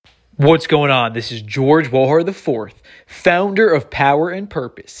What's going on? This is Georgewohar IV, founder of Power and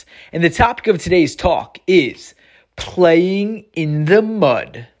Purpose. And the topic of today's talk is playing in the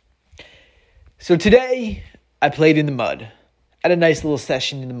mud. So today, I played in the mud. I had a nice little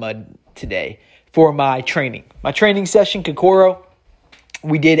session in the mud today for my training. My training session, Kokoro.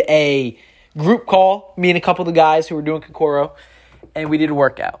 We did a group call, me and a couple of the guys who were doing Kokoro, and we did a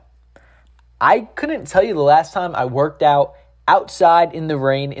workout. I couldn't tell you the last time I worked out outside in the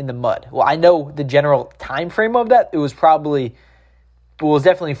rain, in the mud. Well, I know the general time frame of that. It was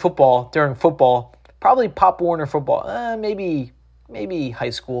definitely football, during football. Probably Pop Warner football. Maybe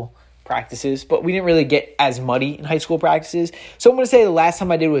high school practices. But we didn't really get as muddy in high school practices. So I'm going to say the last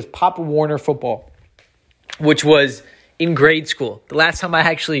time I did was Pop Warner football, which was in grade school. The last time I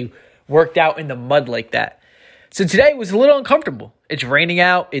actually worked out in the mud like that. So today was a little uncomfortable. It's raining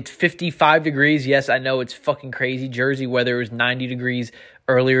out. It's 55 degrees. Yes, I know it's fucking crazy. Jersey weather was 90 degrees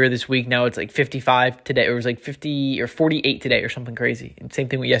earlier this week. Now it's like 55 today. It was like 50 or 48 today or something crazy. And same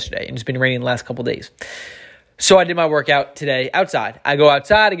thing with yesterday. And it's been raining the last couple days. So I did my workout today outside. I go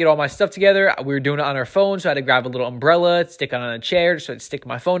outside. I get all my stuff together. We were doing it on our phone. So I had to grab a little umbrella, stick it on a chair so I'd stick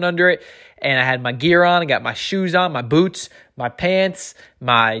my phone under it. And I had my gear on. I got my shoes on, my boots, my pants,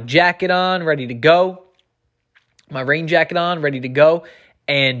 my jacket on, ready to go. My rain jacket on, ready to go.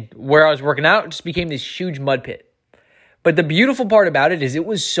 And where I was working out, it just became this huge mud pit. But the beautiful part about it is it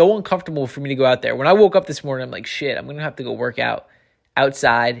was so uncomfortable for me to go out there. When I woke up this morning, I'm like, shit, I'm going to have to go work out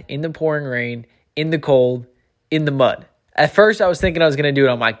outside in the pouring rain, in the cold, in the mud. At first, I was thinking I was going to do it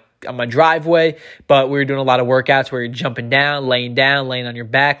on my driveway, but we were doing a lot of workouts where you're jumping down, laying on your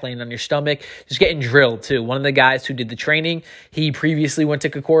back, laying on your stomach, just getting drilled too. One of the guys who did the training, he previously went to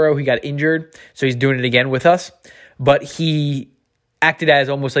Kokoro. He got injured, so he's doing it again with us. But he acted as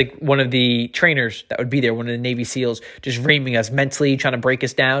almost like one of the trainers that would be there, one of the Navy SEALs, just reaming us mentally, trying to break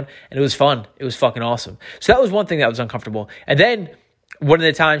us down. And it was fun. It was fucking awesome. So that was one thing that was uncomfortable. And then one of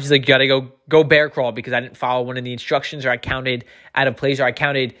the times he's like, you got to go bear crawl because I didn't follow one of the instructions, or I counted out of place, or I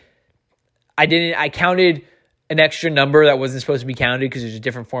counted an extra number that wasn't supposed to be counted because there's a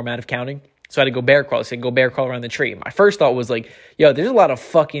different format of counting. So I had to go bear crawl. So I said, go bear crawl around the tree. My first thought was like, yo, there's a lot of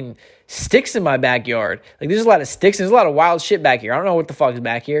fucking sticks in my backyard. Like, there's a lot of sticks. There's a lot of wild shit back here. I don't know what the fuck is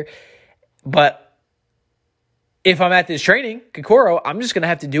back here. But if I'm at this training, Kokoro, I'm just going to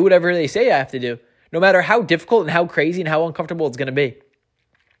have to do whatever they say I have to do, no matter how difficult and how crazy and how uncomfortable it's going to be. I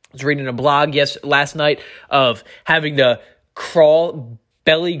was reading a blog last night of having to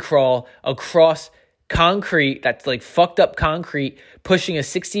belly crawl across concrete that's like fucked up concrete, pushing a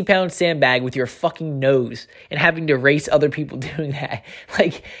 60-pound sandbag with your fucking nose and having to race other people doing that.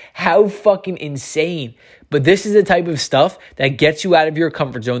 Like, how fucking insane. But this is the type of stuff that gets you out of your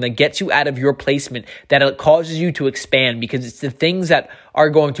comfort zone, that gets you out of your placement, that it causes you to expand, because it's the things that are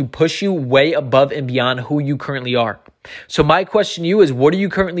going to push you way above and beyond who you currently are. So my question to you is, what are you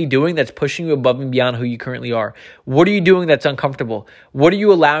currently doing that's pushing you above and beyond who you currently are? What are you doing that's uncomfortable? What are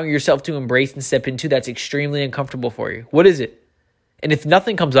you allowing yourself to embrace and step into that's extremely uncomfortable for you? What is it? And if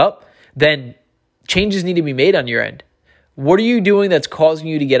nothing comes up, then changes need to be made on your end. What are you doing that's causing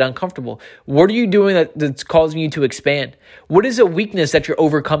you to get uncomfortable? What are you doing that's causing you to expand? What is a weakness that you're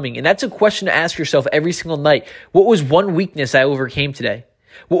overcoming? And that's a question to ask yourself every single night. What was one weakness I overcame today?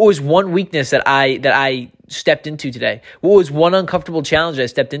 What was one weakness that I stepped into today? What was one uncomfortable challenge I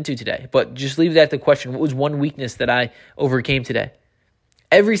stepped into today? But just leave that the question. What was one weakness that I overcame today?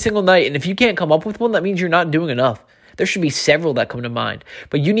 Every single night. And if you can't come up with one, that means you're not doing enough. There should be several that come to mind.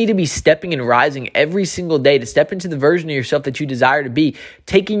 But you need to be stepping and rising every single day to step into the version of yourself that you desire to be,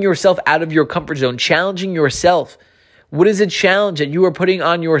 taking yourself out of your comfort zone, challenging yourself. What is a challenge that you are putting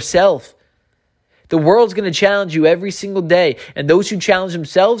on yourself? The world's going to challenge you every single day. And those who challenge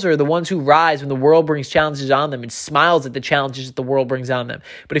themselves are the ones who rise when the world brings challenges on them and smiles at the challenges that the world brings on them.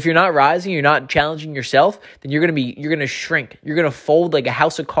 But if you're not rising, you're not challenging yourself, then you're going to shrink. You're going to fold like a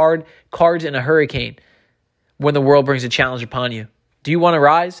house of cards in a hurricane when the world brings a challenge upon you. Do you want to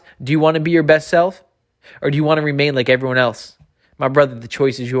rise? Do you want to be your best self? Or do you want to remain like everyone else? My brother, the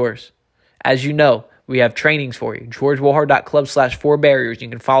choice is yours. As you know, we have trainings for you. Georgewohar.club/fourbarriers. You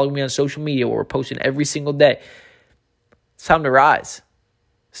can follow me on social media where we're posting every single day. It's time to rise.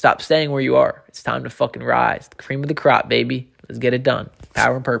 Stop staying where you are. It's time to fucking rise. The cream of the crop, baby. Let's get it done.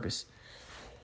 Power and purpose.